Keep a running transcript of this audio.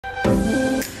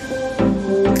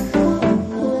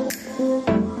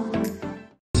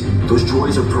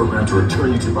droids are programmed to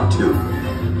return you to Batu.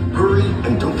 Hurry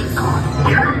and don't get caught.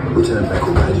 Lieutenant Beck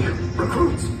will guide you.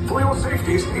 Recruits, for your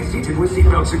safety, stay seated with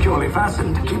seatbelts securely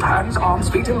fastened. Keep hands, arms,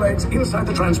 feet, and legs inside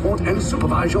the transport and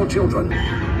supervise your children.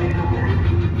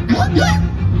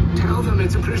 Tell them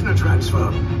it's a prisoner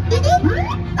transfer. Did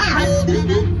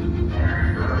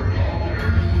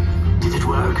it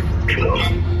work?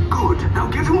 Good. Now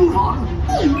get a move on.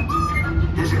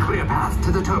 There's a clear path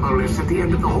to the turbo lifts at the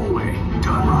end of the hallway.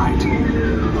 Turn right.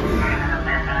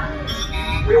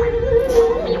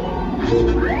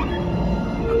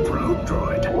 A probe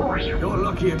droid. You're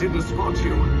lucky it didn't spot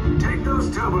you. Take those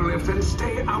turbo lifts and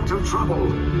stay out of trouble.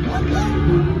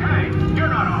 Hey, you're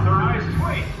not authorized.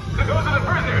 Wait, those are the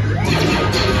prisoners.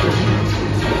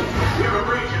 We have a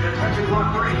breach in detention block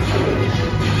 3.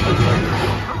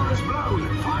 Cover is blown.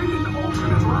 Find an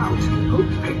alternate route. Who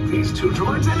picked these two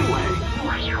droids anyway?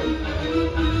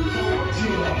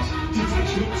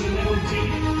 Detachment to level D.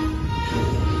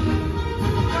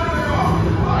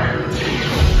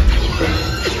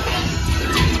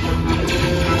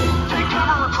 Take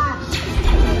cover, recruits!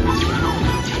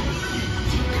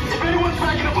 If anyone's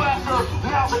packing a blaster,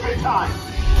 now's a good time.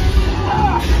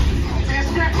 The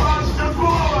escape pods just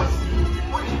below us!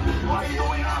 Wait, why are you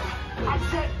going up? I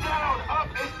said down! Up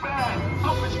is bad!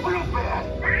 Up is real bad!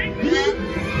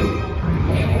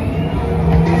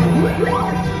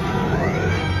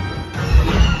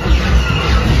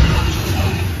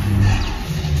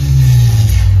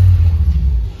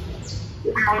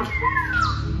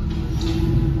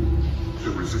 The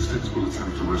resistance will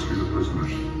attempt to rescue the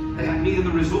prisoners. They have neither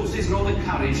the resources nor the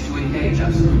courage to engage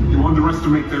us. You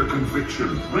underestimate their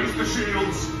conviction. Raise the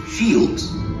shields!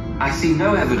 Shields? I see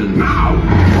no evidence. Now!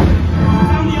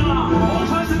 Sound the alarm! All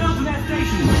personnel to their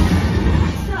stations!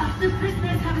 Sir, the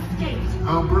prisoners have escaped.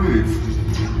 How brave,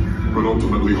 but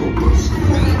ultimately hopeless.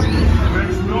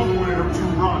 There's nowhere to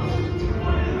run.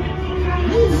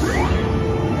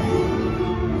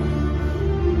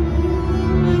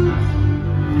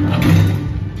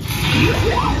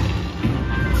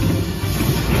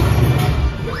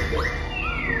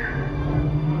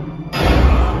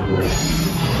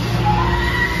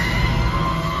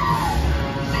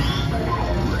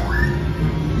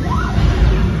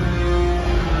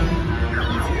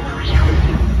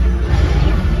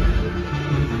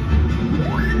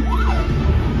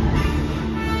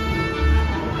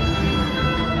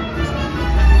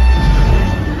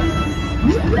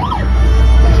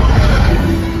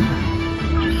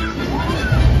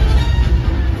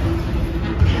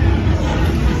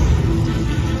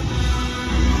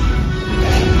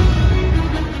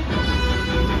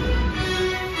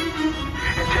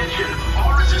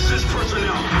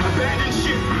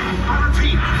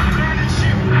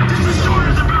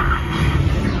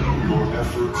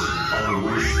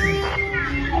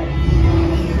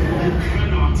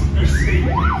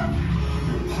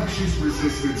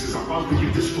 Resistance is about to be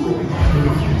destroyed.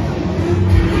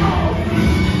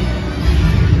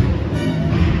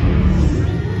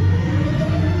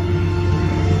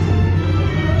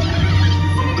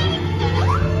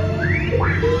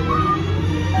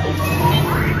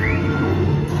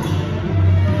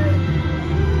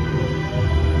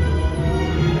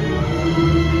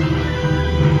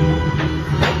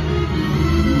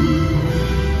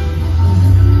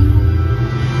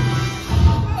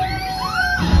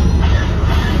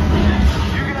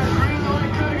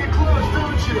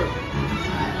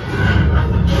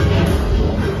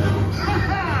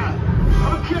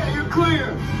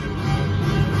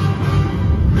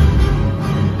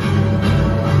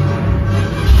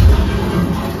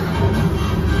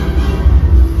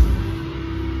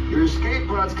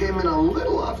 Came in a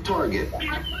little off target.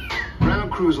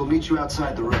 Ground crews will meet you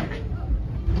outside the wreck.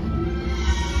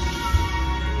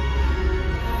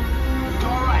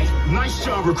 All right, nice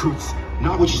job, recruits.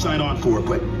 Not what you signed on for,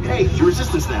 but hey, you're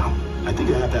resistance now. I think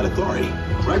I have that authority.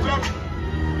 Right, Beck?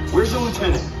 Where's the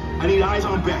lieutenant? I need eyes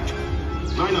on Beck.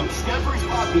 Line up, scan for his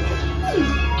spot beacon.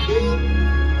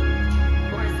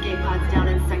 4 escape pods down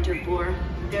in Sector 4.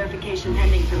 Verification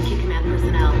pending from Key Command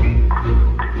personnel.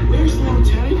 Where's the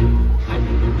lieutenant?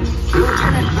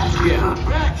 Lieutenant Beck here.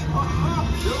 Beck!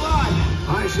 You're alive!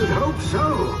 I should hope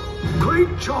so.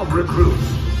 Great job, recruits.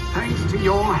 Thanks to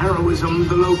your heroism,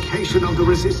 the location of the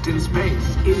resistance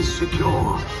base is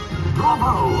secure.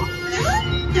 Bravo!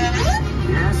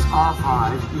 Yes,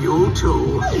 R5, you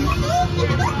too.